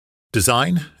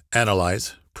Design,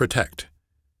 analyze, protect.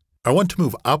 I want to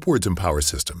move upwards in power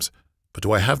systems, but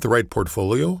do I have the right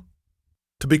portfolio?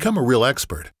 To become a real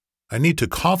expert, I need to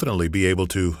confidently be able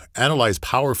to analyze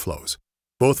power flows,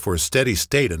 both for steady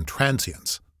state and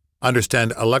transients,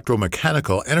 understand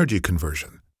electromechanical energy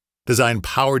conversion, design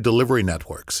power delivery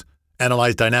networks,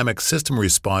 analyze dynamic system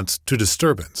response to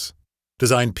disturbance,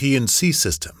 design P&C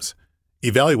systems,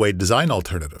 evaluate design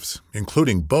alternatives,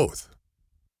 including both.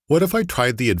 What if I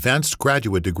tried the Advanced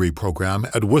Graduate Degree program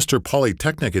at Worcester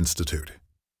Polytechnic Institute?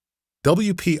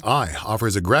 WPI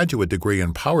offers a graduate degree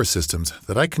in power systems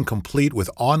that I can complete with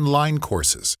online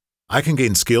courses. I can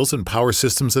gain skills in power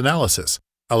systems analysis,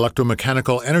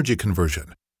 electromechanical energy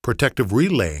conversion, protective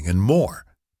relaying, and more.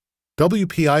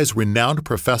 WPI's renowned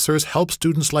professors help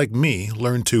students like me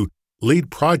learn to lead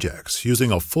projects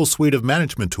using a full suite of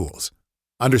management tools,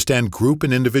 understand group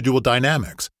and individual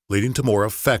dynamics, leading to more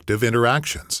effective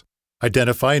interactions,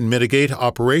 identify and mitigate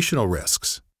operational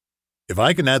risks. If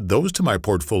I can add those to my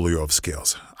portfolio of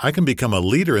skills, I can become a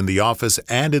leader in the office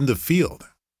and in the field.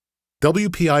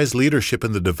 WPI's leadership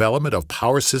in the development of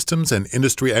power systems and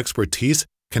industry expertise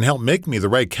can help make me the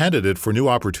right candidate for new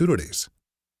opportunities.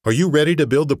 Are you ready to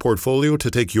build the portfolio to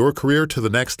take your career to the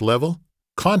next level?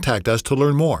 Contact us to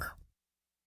learn more.